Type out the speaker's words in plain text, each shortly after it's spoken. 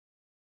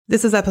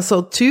This is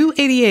episode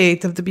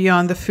 288 of the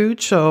Beyond the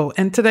Food Show,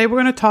 and today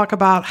we're going to talk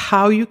about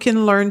how you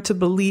can learn to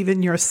believe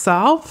in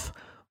yourself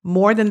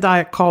more than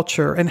diet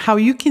culture, and how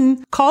you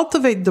can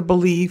cultivate the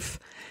belief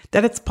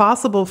that it's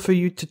possible for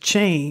you to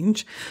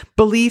change,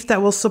 belief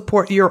that will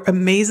support your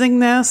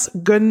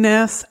amazingness,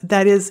 goodness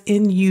that is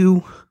in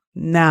you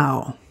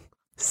now.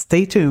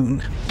 Stay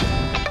tuned.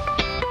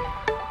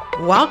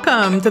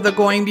 Welcome to the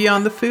Going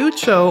Beyond the Food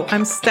Show.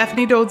 I'm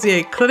Stephanie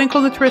Dodier,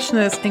 clinical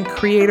nutritionist and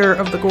creator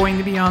of the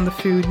Going Beyond the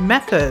Food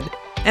method.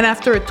 And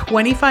after a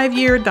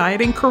 25-year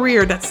dieting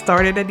career that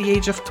started at the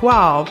age of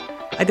 12,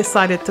 I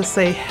decided to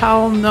say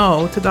hell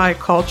no to diet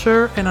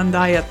culture and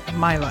undiet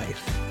my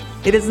life.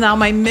 It is now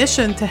my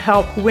mission to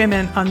help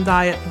women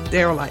undiet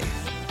their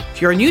life.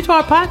 If you're new to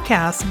our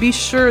podcast, be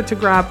sure to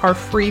grab our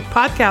free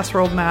podcast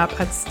roadmap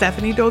at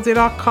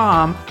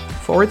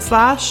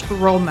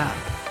stephaniedodier.com/roadmap.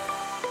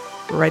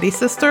 Ready,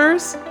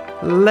 sisters?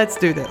 Let's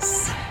do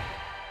this.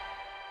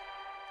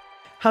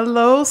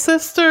 Hello,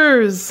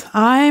 sisters.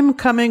 I'm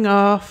coming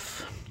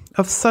off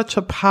of such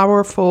a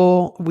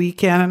powerful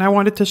weekend, and I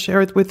wanted to share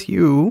it with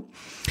you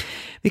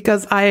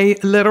because I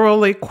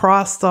literally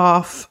crossed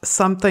off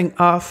something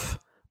off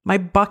my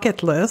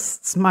bucket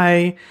lists,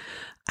 my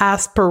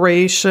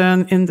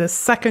aspiration in the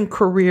second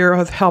career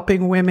of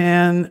helping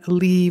women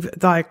leave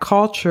diet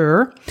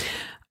culture.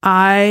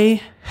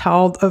 I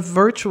held a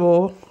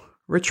virtual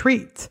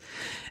retreat,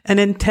 an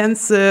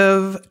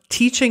intensive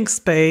teaching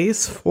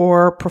space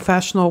for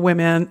professional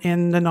women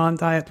in the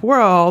non-diet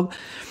world.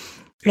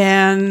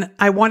 And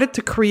I wanted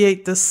to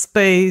create this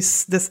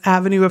space, this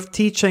avenue of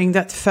teaching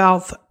that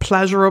felt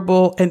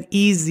pleasurable and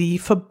easy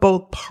for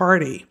both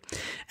parties.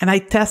 And I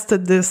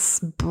tested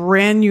this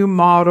brand new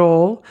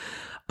model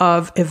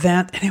of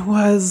event, and it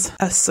was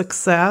a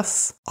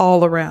success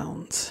all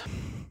around.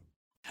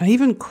 I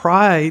even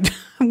cried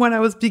when I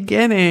was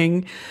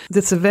beginning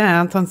this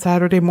event on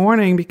Saturday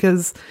morning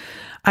because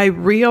I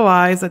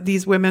realized that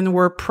these women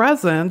were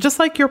present, just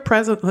like you're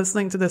present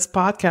listening to this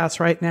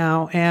podcast right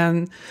now.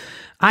 And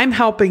I'm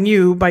helping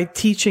you by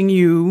teaching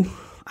you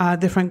a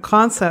different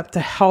concept to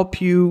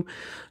help you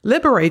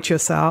liberate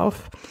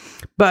yourself.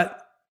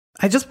 But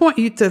I just want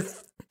you to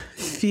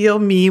feel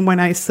me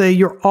when I say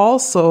you're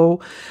also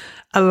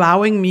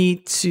allowing me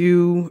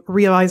to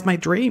realize my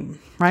dream,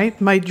 right?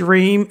 My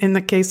dream in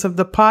the case of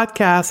the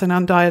podcast and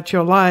Undiet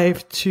Your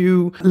Life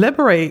to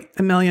liberate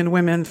 1 million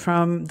women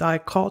from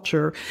diet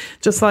culture,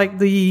 just like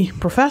the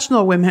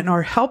professional women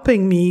are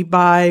helping me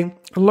by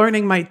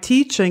learning my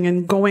teaching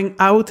and going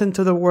out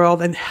into the world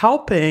and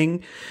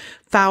helping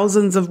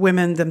thousands of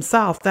women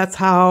themselves. That's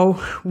how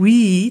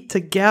we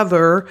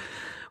together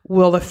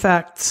will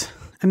affect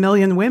 1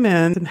 million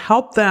women and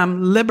help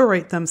them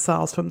liberate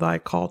themselves from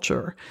diet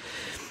culture.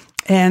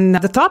 And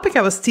the topic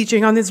I was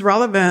teaching on is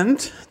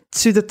relevant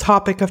to the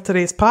topic of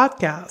today's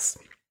podcast.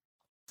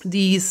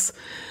 These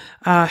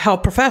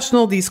health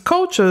professionals, these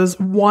coaches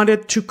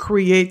wanted to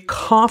create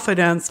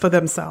confidence for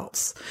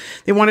themselves.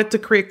 They wanted to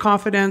create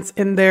confidence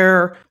in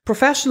their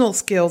professional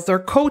skills, their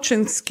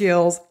coaching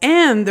skills,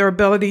 and their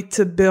ability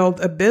to build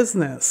a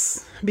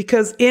business.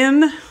 Because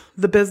in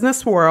the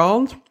business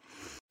world,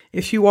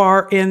 if you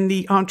are in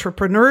the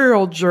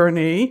entrepreneurial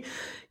journey,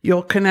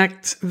 you'll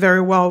connect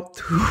very well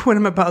to what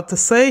I'm about to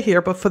say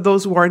here. But for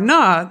those who are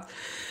not,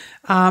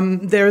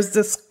 there's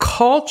this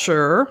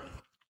culture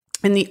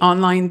in the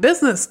online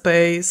business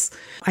space.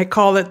 I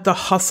call it the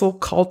hustle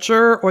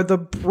culture or the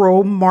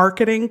bro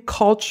marketing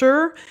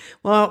culture.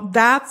 Well,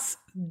 that's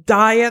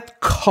diet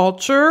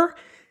culture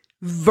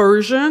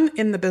version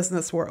in the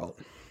business world.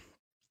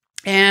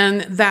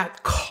 And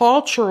that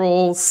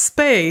cultural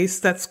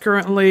space that's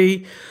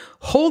currently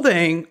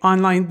holding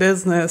online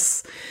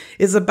business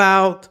is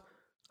about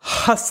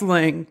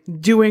hustling,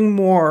 doing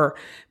more,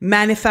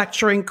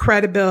 manufacturing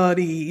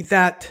credibility,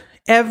 that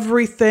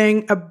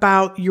everything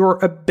about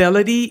your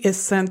ability is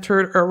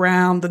centered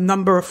around the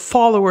number of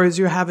followers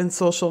you have in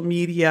social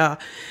media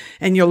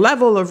and your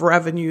level of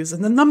revenues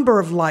and the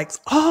number of likes,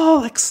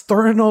 all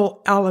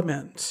external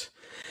elements.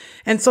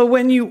 And so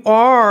when you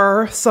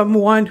are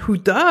someone who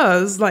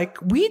does, like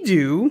we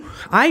do,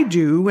 I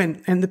do,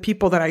 and the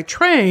people that I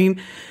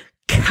train,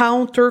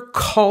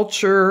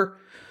 counterculture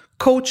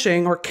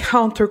coaching or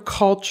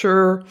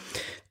counterculture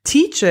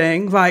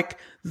teaching, like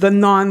the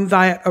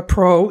non-diet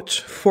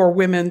approach for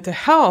women to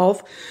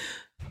health,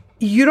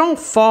 you don't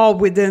fall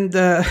within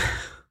this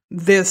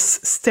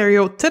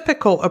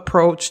stereotypical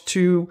approach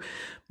to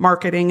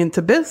marketing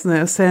into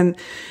business. And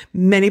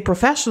many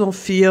professionals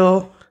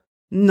feel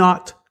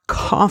not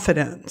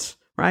confident,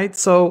 right?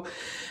 So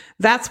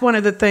that's one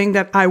of the things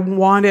that I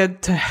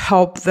wanted to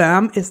help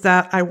them, is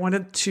that I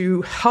wanted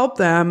to help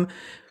them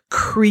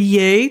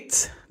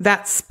create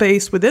that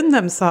space within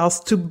themselves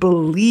to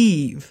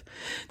believe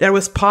that it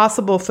was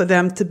possible for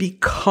them to be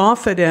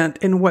confident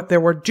in what they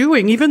were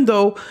doing, even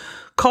though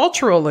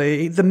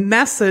culturally the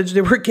message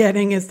they were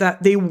getting is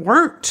that they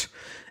weren't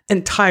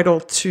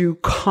entitled to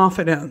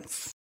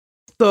confidence.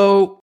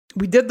 So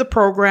we did the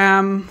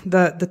program,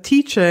 the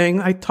teaching.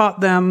 I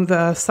taught them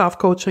the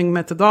self-coaching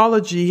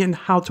methodology and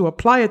how to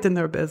apply it in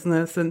their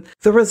business. And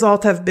the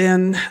results have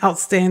been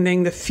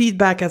outstanding. The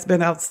feedback has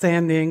been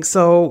outstanding.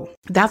 So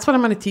that's what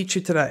I'm going to teach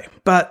you today.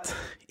 But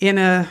in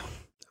a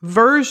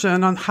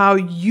version on how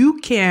you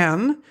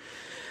can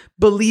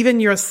believe in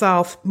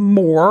yourself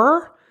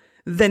more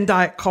than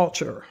diet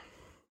culture,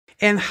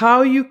 and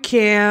how you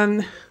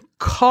can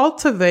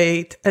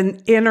cultivate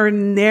an inner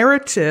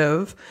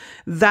narrative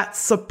that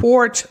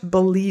supports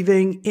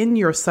believing in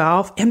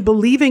yourself and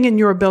believing in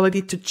your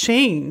ability to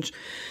change.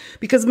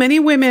 Because many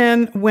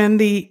women, when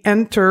they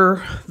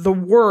enter the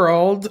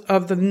world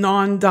of the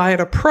non-diet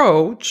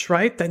approach,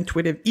 right, the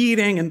intuitive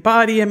eating and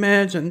body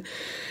image and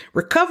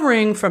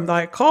recovering from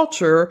diet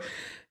culture,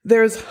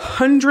 there's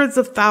hundreds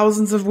of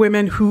thousands of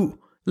women who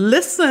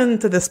listen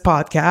to this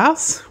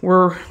podcast.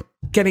 We're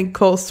getting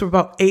close to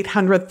about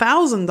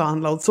 800,000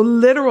 downloads. So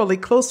literally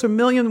close to 1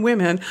 million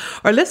women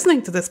are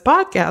listening to this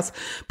podcast,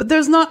 but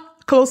there's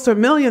not close to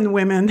 1 million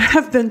women that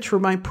have been through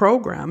my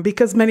program,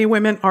 because many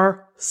women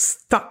are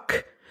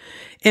stuck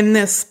in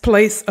this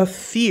place of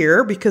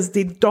fear because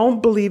they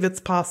don't believe it's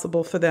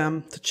possible for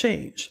them to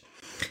change.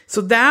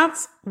 So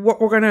that's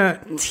what we're going to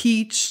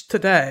teach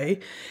today,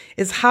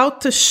 is how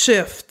to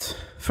shift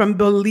from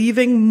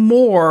believing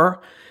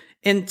more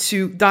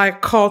into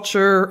diet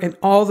culture and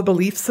all the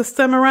belief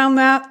system around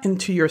that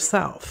into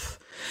yourself.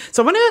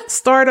 So I'm going to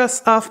start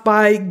us off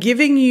by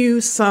giving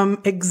you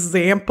some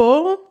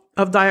example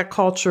of diet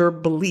culture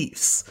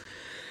beliefs.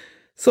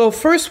 So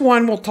first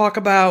one, we'll talk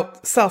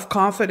about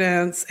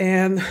self-confidence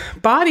and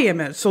body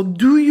image. So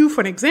do you,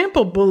 for an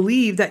example,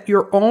 believe that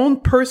your own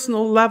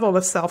personal level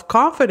of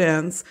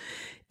self-confidence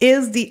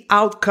is the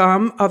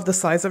outcome of the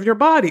size of your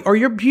body or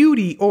your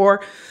beauty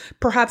or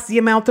perhaps the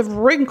amount of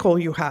wrinkle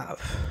you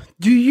have?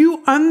 Do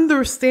you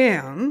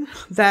understand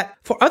that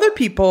for other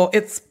people,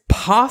 it's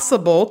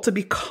possible to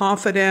be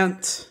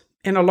confident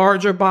in a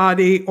larger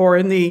body or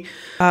in the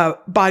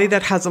body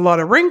that has a lot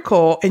of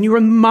wrinkle, and you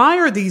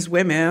admire these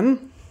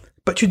women,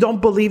 but you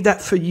don't believe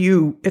that for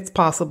you, it's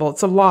possible.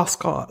 It's a lost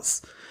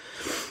cause.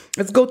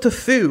 Let's go to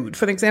food.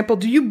 For example,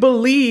 do you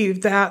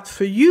believe that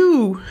for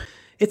you,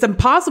 it's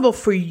impossible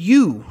for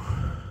you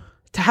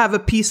to have a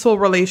peaceful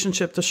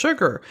relationship to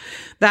sugar,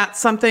 that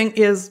something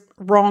is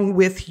wrong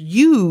with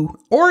you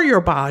or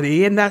your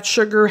body, and that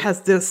sugar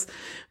has this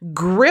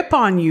grip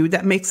on you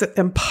that makes it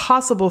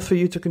impossible for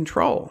you to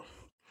control?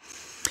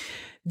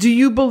 Do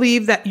you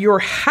believe that your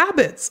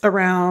habits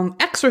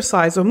around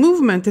exercise or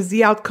movement is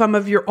the outcome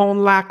of your own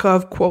lack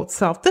of, quote,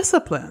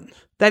 self-discipline?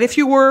 That if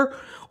you were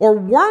or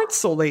weren't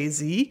so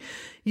lazy,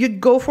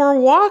 you'd go for a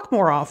walk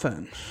more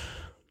often?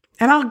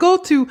 And I'll go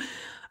to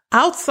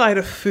outside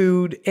of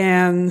food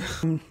and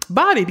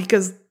body,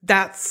 because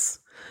that's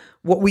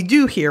what we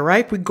do here,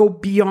 right? We go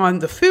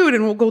beyond the food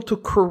and we'll go to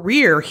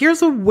career.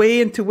 Here's a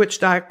way into which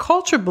diet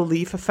culture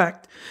belief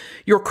affect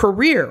your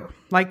career,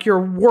 like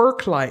your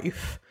work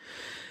life.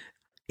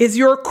 Is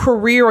your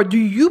career, or do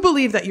you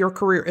believe that your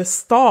career is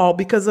stalled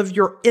because of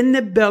your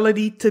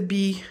inability to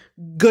be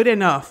good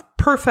enough,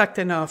 perfect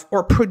enough,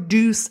 or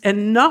produce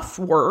enough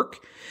work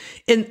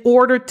in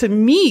order to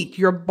meet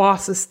your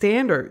boss's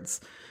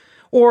standards?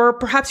 Or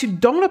perhaps you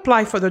don't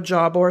apply for the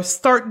job or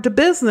start the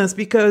business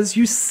because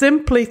you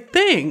simply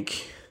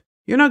think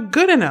you're not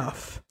good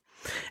enough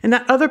and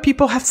that other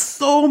people have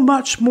so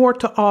much more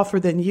to offer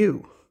than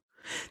you.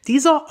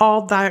 These are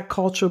all diet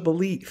culture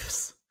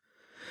beliefs.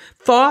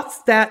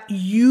 Thoughts that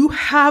you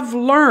have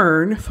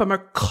learned from a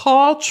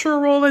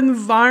cultural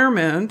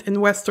environment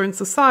in Western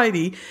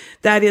society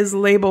that is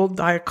labeled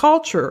diet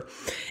culture.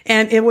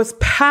 And it was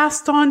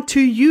passed on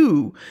to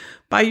you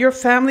by your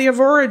family of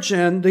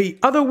origin, the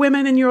other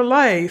women in your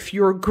life,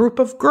 your group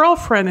of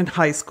girlfriends in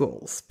high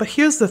schools. But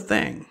here's the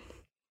thing.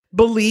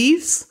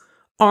 Beliefs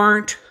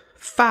aren't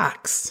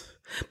facts.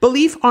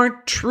 Beliefs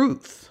aren't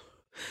truth.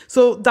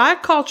 So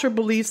diet culture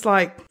beliefs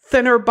like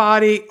thinner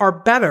body are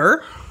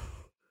better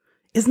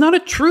is not a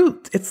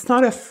truth. It's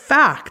not a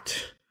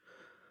fact.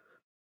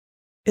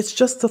 It's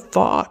just a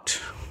thought.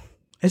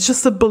 It's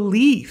just a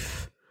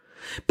belief.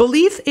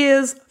 Belief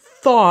is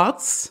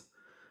thoughts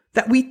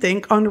that we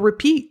think on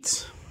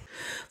repeat.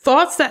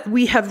 Thoughts that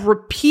we have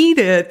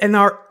repeated in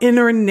our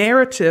inner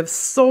narrative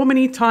so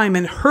many times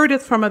and heard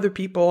it from other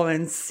people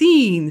and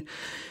seen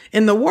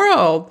in the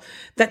world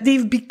that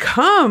they've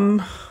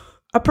become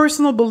a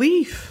personal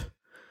belief.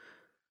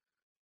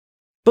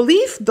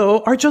 Belief,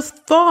 though, are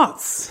just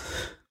thoughts,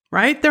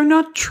 right? They're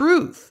not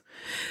truth.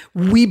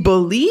 We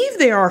believe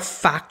they are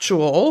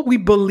factual. We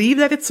believe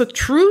that it's a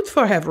truth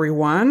for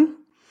everyone,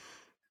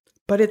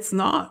 but it's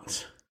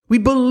not. We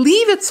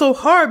believe it so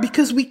hard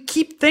because we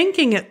keep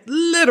thinking it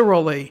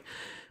literally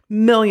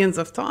millions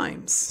of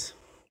times.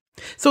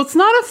 So it's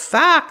not a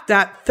fact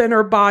that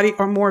thinner body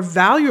are more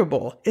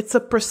valuable. It's a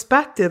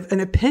perspective, an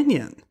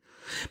opinion.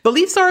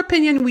 Beliefs are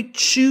opinion we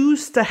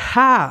choose to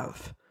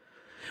have.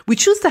 We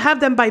choose to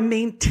have them by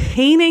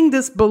maintaining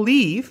this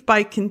belief,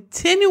 by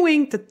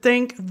continuing to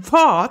think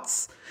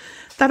thoughts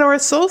that are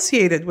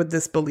associated with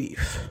this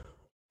belief.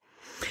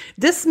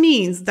 This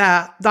means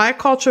that diet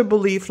culture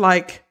belief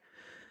like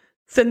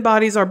thin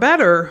bodies are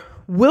better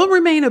will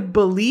remain a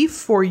belief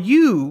for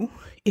you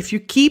if you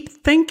keep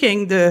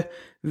thinking the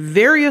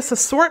various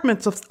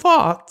assortments of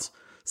thoughts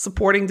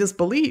supporting this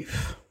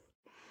belief.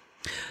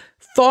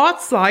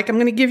 Thoughts like, I'm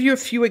going to give you a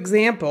few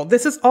examples.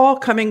 This is all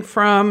coming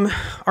from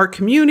our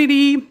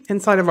community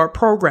inside of our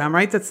program,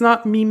 right? That's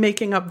not me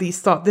making up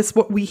these thoughts. This is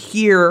what we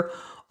hear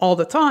all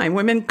the time.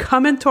 Women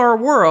come into our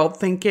world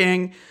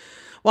thinking,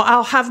 well,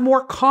 I'll have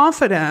more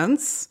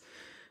confidence,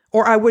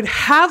 or I would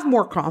have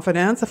more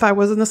confidence if I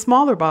was in a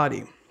smaller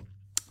body.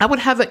 I would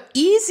have an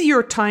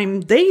easier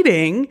time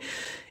dating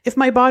if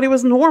my body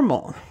was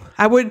normal.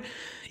 I would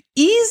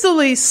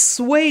easily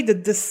sway the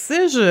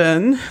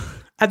decision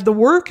at the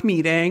work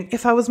meeting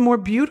if I was more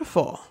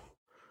beautiful.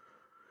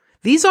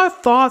 These are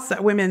thoughts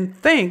that women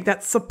think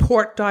that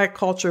support diet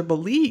culture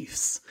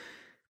beliefs.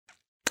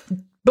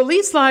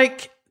 Beliefs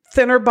like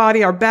thinner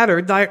body are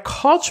better, diet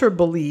culture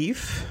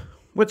belief,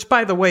 which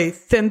by the way,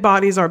 thin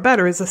bodies are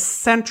better, is a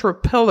central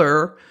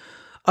pillar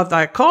of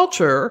diet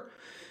culture.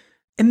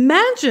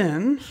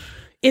 Imagine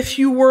if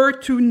you were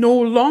to no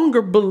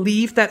longer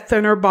believe that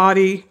thinner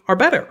body are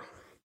better.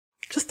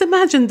 Just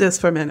imagine this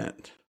for a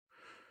minute.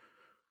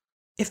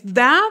 If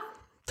that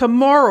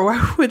tomorrow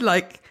I would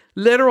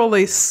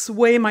literally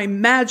sway my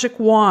magic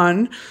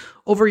wand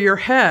over your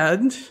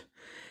head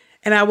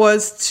and I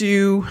was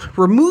to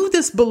remove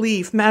this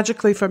belief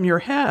magically from your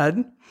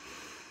head,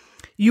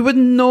 you would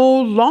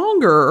no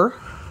longer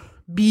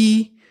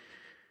be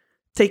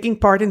taking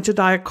part into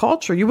diet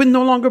culture. You would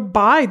no longer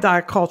buy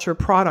diet culture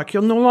product.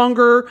 You'll no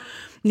longer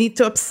need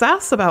to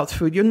obsess about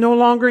food. You no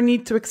longer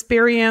need to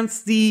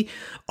experience the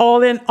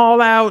all-in,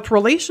 all-out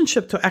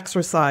relationship to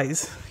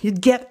exercise.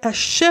 You'd get a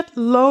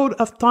shitload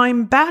of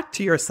time back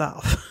to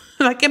yourself.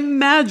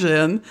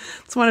 Imagine,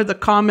 it's one of the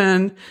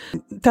common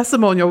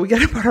testimonial we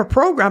get about our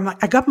program.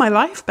 I got my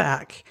life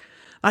back.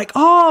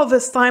 All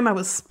this time I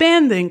was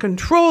spending,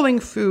 controlling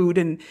food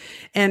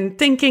and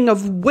thinking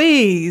of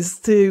ways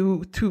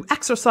to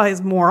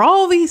exercise more.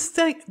 All these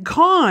things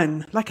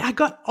gone. I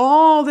got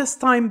all this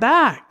time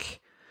back.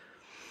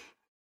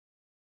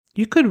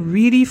 You could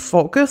really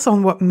focus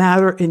on what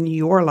matters in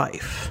your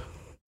life.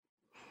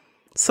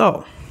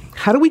 So,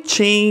 how do we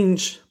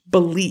change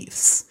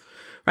beliefs?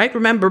 Right?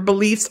 Remember,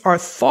 beliefs are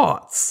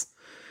thoughts.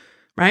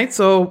 Right?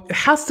 So, it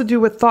has to do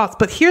with thoughts.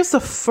 But here's the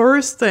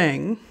first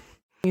thing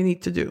you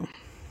need to do.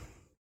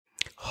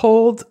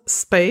 Hold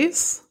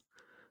space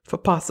for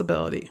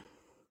possibility.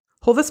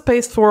 Hold the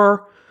space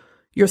for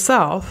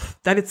yourself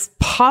that it's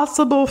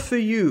possible for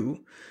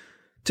you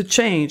to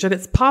change, and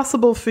it's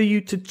possible for you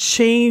to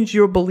change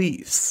your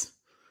beliefs.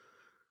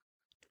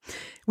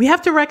 We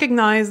have to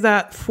recognize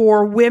that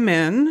for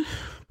women,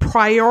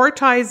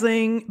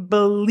 prioritizing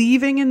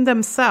believing in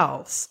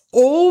themselves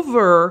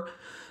over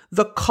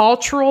the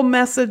cultural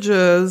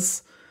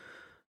messages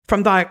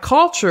from diet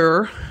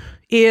culture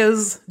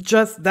is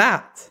just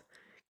that,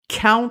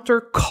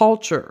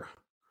 counterculture.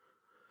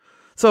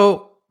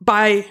 So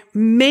by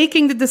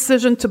making the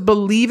decision to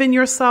believe in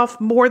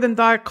yourself more than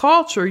diet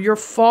culture, you're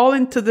fall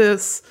into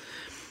this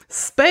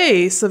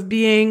space of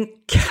being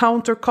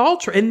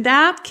counterculture. And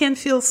that can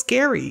feel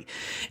scary.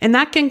 And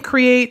that can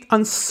create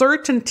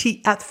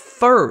uncertainty at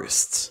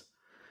first.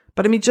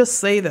 But let me just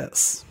say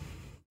this.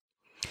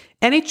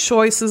 Any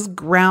choices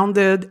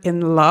grounded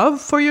in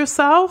love for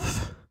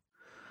yourself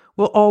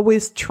will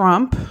always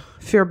trump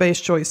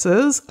fear-based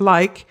choices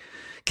like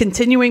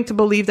continuing to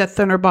believe that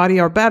thinner body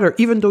are better,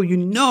 even though you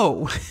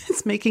know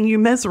it's making you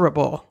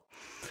miserable.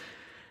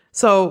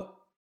 So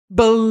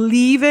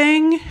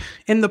believing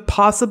in the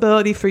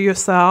possibility for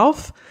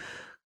yourself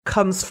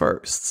comes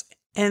first.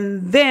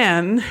 And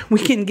then we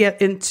can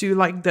get into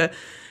the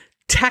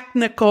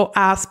technical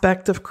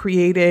aspect of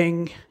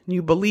creating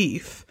new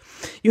belief.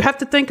 You have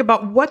to think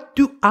about, what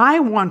do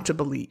I want to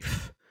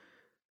believe?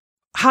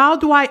 How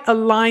do I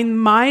align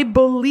my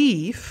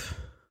belief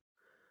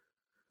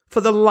for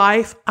the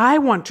life I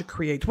want to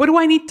create? What do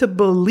I need to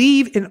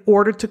believe in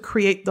order to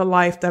create the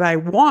life that I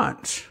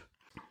want?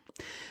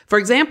 For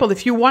example,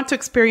 if you want to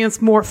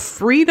experience more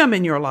freedom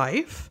in your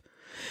life,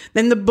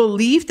 then the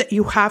belief that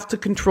you have to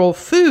control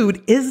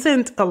food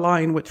isn't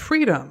aligned with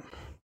freedom.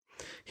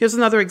 Here's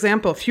another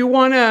example. If you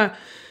want to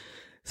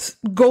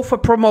go for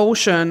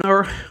promotion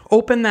or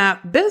open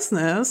that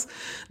business,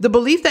 the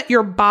belief that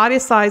your body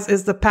size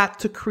is the path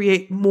to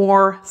create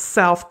more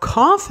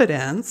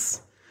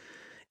self-confidence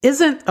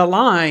isn't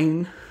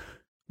aligned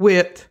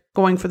with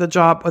going for the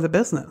job or the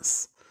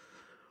business.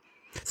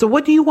 So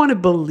what do you want to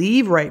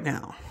believe right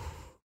now?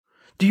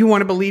 Do you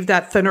want to believe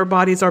that thinner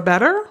bodies are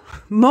better?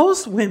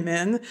 Most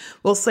women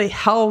will say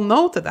hell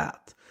no to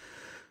that.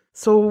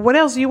 So what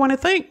else do you want to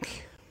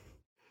think?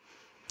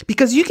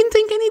 Because you can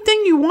think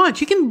anything you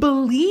want. You can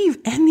believe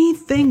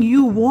anything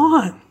you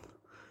want.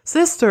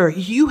 Sister,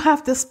 you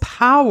have this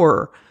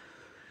power.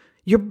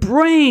 Your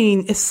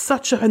brain is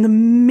such an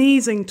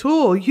amazing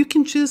tool. You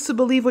can choose to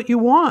believe what you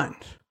want.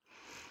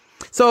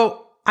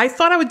 So I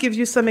thought I would give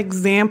you some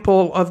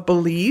example of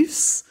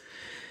beliefs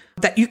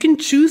that you can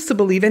choose to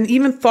believe, and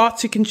even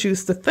thoughts you can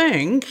choose to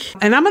think.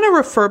 And I'm going to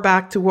refer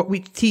back to what we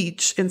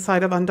teach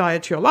inside of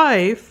Undiet Your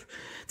Life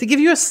to give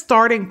you a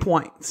starting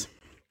point.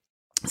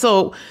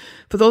 So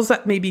for those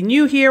that may be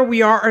new here,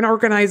 we are an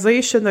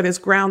organization that is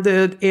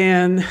grounded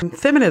in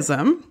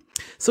feminism.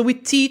 So we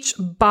teach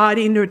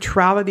body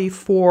neutrality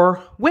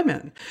for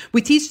women.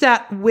 We teach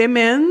that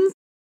women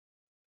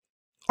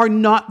are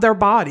not their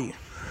body,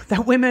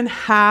 that women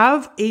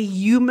have a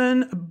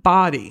human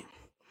body.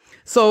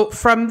 So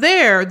from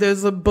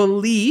there's a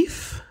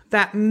belief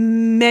that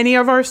many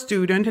of our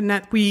students and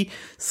that we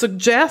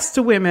suggest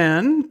to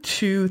women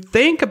to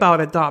think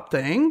about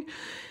adopting.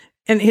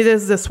 And it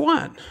is this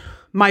one: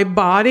 my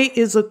body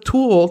is a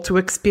tool to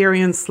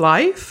experience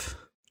life,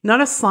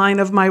 not a sign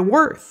of my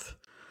worth.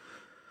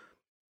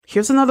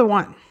 Here's another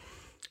one.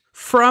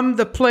 From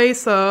the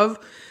place of,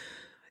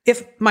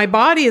 if my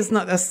body is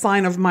not a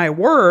sign of my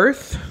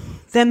worth,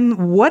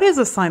 then what is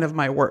a sign of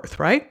my worth,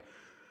 right?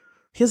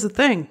 Here's the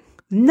thing.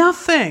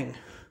 Nothing.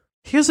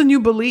 Here's a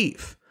new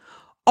belief.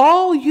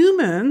 All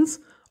humans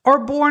are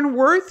born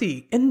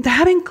worthy, and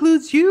that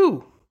includes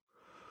you.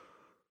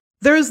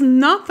 There's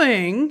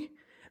nothing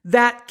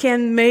that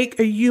can make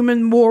a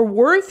human more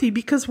worthy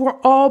because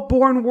we're all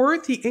born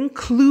worthy,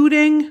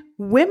 including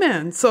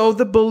women. So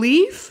the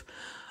belief,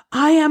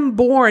 I am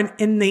born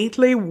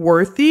innately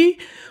worthy,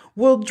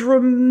 will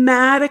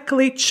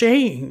dramatically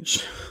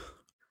change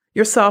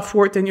your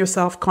self-worth and your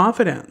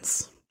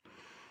self-confidence.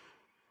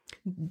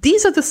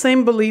 These are the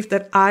same beliefs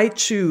that I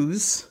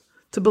choose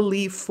to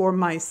believe for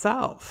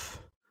myself.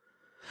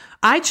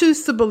 I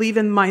choose to believe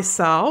in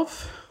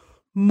myself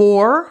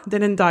more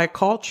than in diet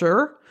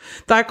culture.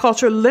 Diet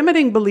culture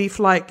limiting belief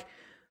like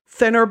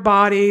thinner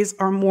bodies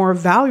are more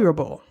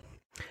valuable.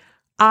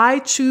 I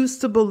choose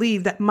to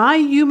believe that my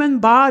human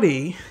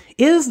body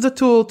is the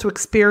tool to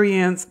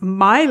experience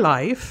my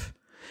life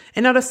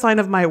and not a sign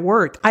of my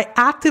worth. I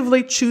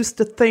actively choose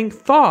to think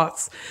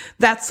thoughts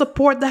that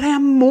support that I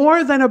am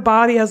more than a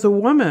body as a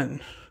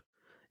woman.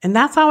 And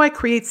that's how I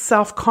create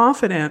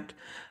self-confidence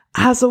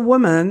as a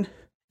woman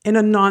in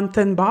a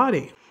non-thin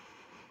body.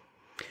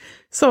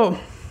 So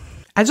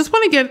I just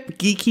want to get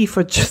geeky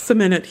for just a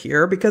minute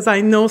here, because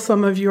I know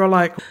some of you are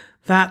like,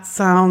 that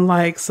sounds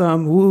like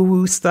some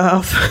woo-woo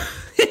stuff.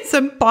 It's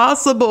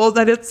impossible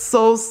that it's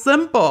so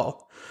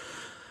simple.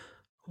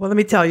 Well, let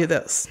me tell you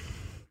this.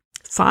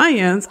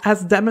 Science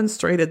has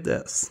demonstrated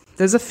this.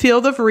 There's a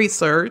field of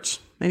research,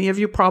 many of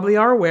you probably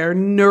are aware,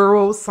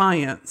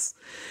 neuroscience.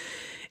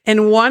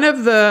 And one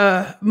of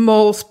the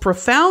most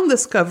profound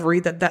discovery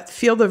that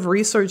field of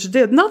research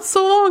did not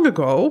so long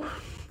ago,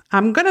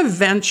 I'm going to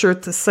venture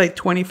to say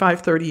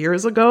 25, 30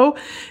 years ago,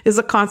 is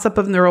the concept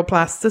of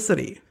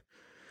neuroplasticity,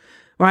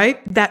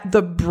 right? That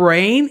the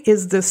brain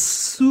is this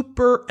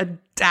super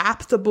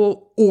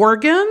adaptable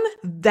organ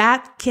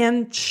that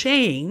can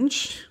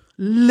change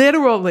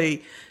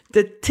literally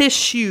the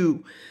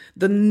tissue,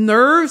 the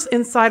nerves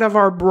inside of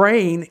our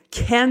brain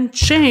can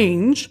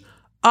change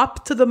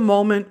up to the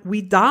moment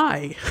we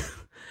die.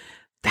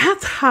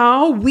 That's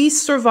how we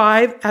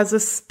survive as a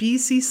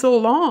species so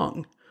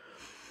long.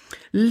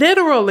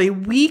 Literally,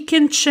 we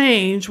can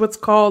change what's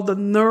called the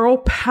neural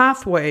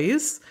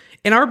pathways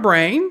in our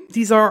brain.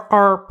 These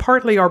are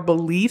partly our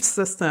belief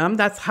system.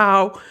 That's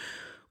how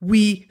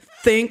we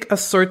think a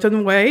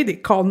certain way. They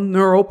call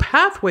neural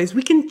pathways.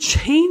 We can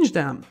change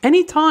them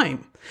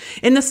anytime.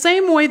 In the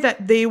same way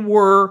that they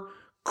were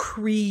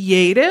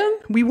created,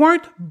 we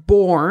weren't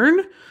born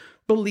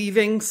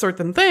believing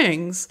certain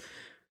things.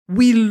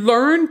 We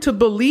learn to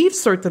believe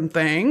certain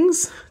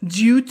things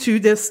due to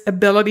this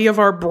ability of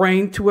our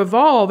brain to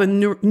evolve and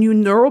new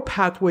neural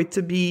pathway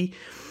to be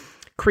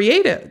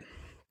created.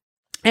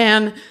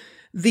 And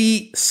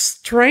the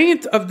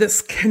strength of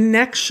this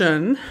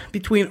connection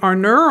between our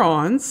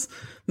neurons,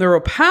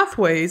 neural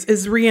pathways,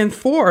 is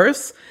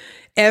reinforced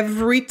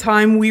every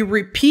time we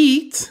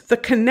repeat the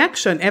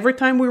connection. Every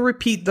time we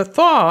repeat the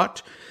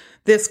thought,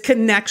 this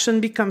connection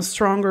becomes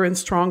stronger and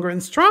stronger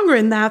and stronger.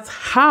 And that's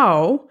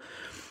how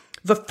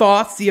the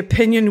thoughts, the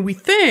opinion we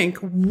think,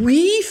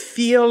 we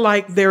feel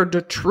like they're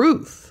the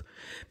truth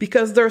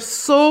because they're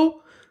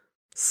so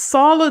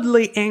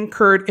solidly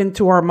anchored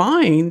into our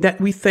mind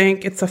that we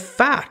think it's a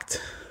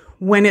fact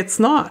when it's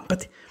not.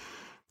 But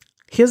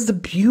here's the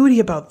beauty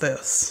about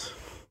this,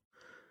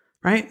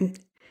 right?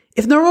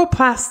 If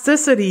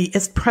neuroplasticity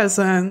is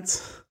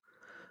present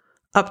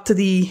up to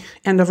the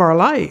end of our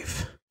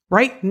life,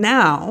 right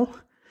now,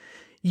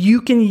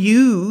 you can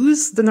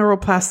use the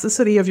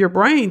neuroplasticity of your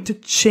brain to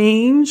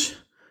change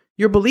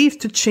your belief,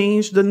 to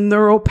change the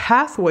neural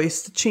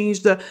pathways, to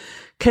change the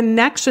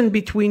connection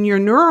between your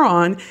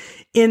neuron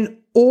in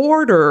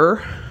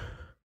order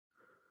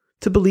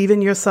to believe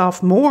in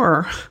yourself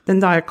more than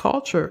diet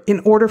culture, in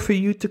order for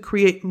you to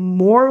create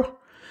more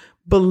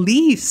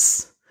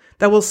beliefs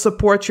that will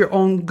support your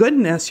own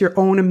goodness, your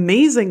own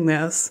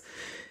amazingness,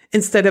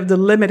 instead of the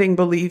limiting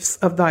beliefs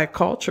of diet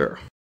culture.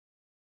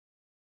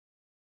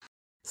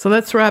 So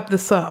let's wrap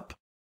this up.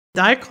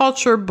 Diet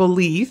culture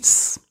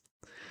beliefs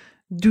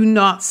do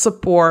not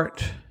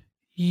support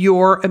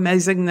your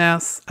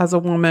amazingness as a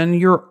woman,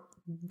 your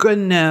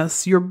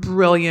goodness, your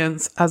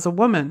brilliance as a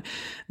woman.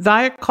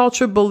 Diet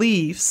culture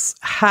beliefs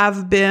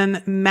have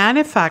been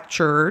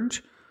manufactured,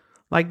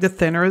 like the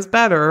thinner is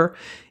better,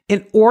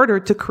 in order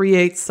to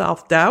create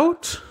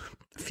self-doubt,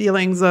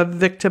 feelings of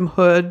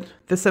victimhood,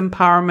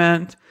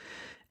 disempowerment,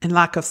 and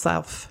lack of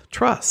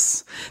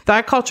self-trust.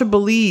 Diet culture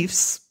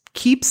beliefs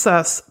keeps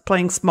us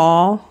playing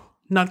small,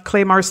 not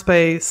claim our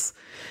space,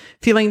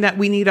 feeling that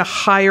we need a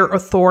higher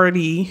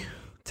authority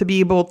to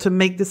be able to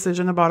make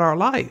decisions about our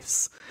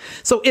lives.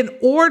 So in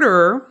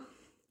order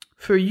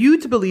for you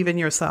to believe in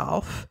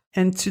yourself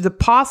and to the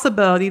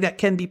possibility that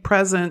can be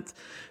present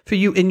for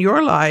you in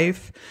your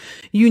life,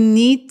 you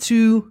need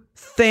to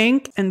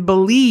think and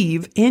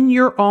believe in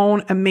your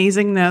own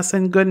amazingness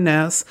and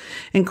goodness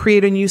and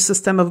create a new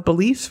system of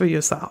beliefs for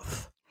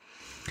yourself.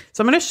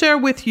 So I'm going to share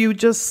with you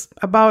just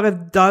about a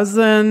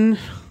dozen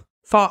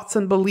thoughts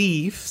and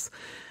beliefs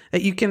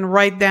that you can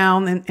write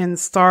down and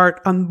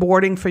start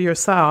onboarding for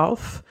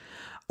yourself,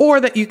 or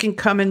that you can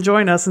come and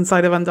join us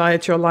inside of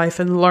Undiet Your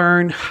Life and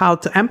learn how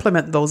to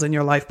implement those in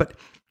your life. But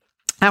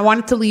I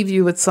wanted to leave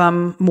you with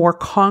some more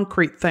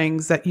concrete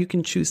things that you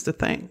can choose to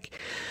think.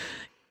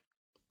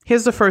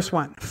 Here's the first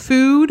one.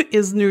 Food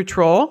is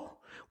neutral.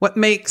 What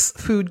makes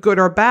food good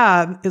or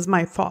bad is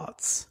my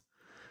thoughts.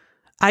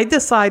 I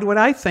decide what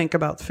I think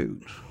about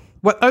food.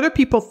 What other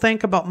people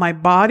think about my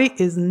body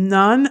is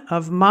none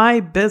of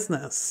my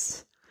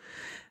business.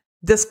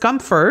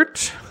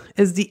 Discomfort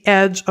is the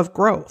edge of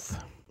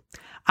growth.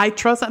 I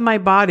trust that my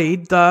body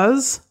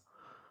does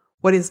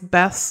what is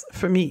best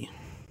for me.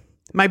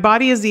 My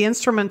body is the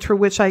instrument through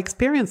which I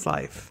experience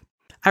life.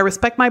 I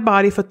respect my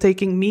body for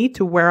taking me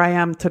to where I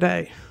am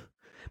today.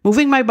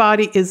 Moving my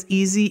body is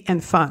easy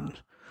and fun.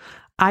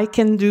 I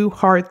can do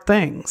hard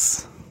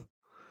things.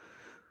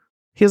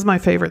 Here's my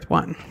favorite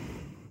one.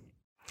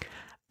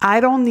 I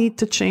don't need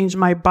to change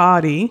my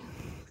body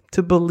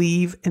to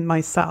believe in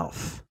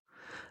myself.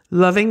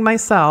 Loving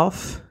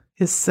myself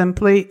is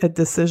simply a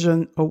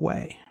decision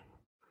away.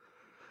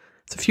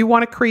 So if you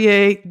want to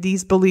create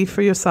these beliefs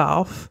for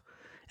yourself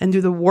and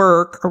do the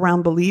work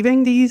around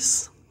believing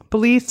these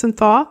beliefs and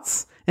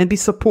thoughts and be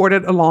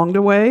supported along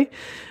the way,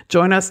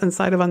 join us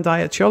inside of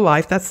Undiet Your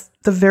Life. That's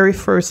the very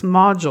first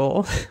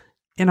module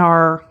in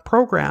our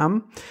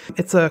program.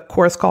 It's a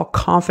course called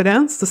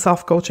Confidence, the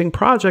Self-Coaching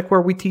Project,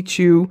 where we teach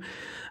you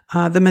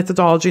the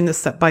methodology and the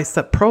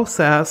step-by-step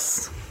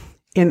process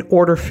in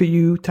order for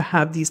you to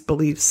have these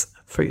beliefs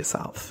for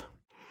yourself.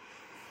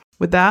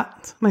 With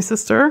that, my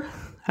sister,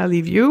 I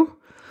leave you.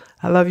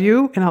 I love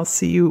you, and I'll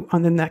see you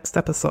on the next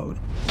episode.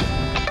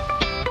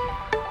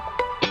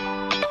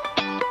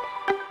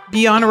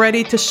 Beyond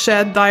ready to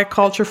shed diet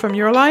culture from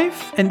your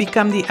life and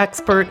become the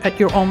expert at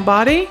your own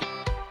body?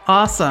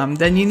 Awesome.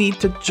 Then you need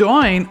to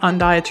join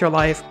Undiet Your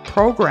Life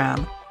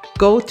program.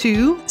 Go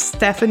to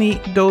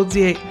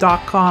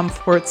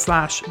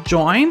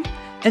stephaniedodier.com/join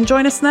and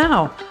join us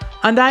now.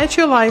 Undiet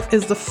Your Life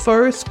is the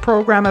first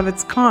program of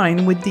its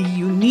kind with the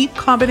unique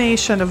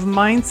combination of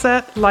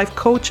mindset, life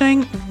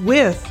coaching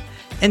with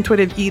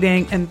intuitive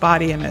eating and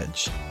body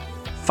image.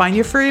 Find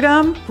your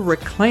freedom,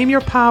 reclaim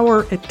your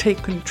power, and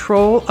take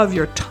control of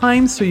your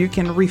time so you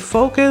can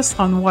refocus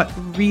on what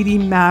really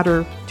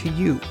matters to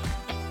you.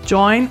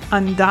 Join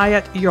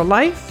Undiet Your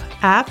Life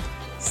at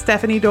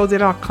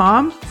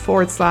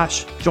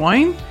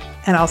stephaniedodier.com/join,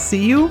 and I'll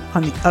see you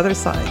on the other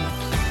side.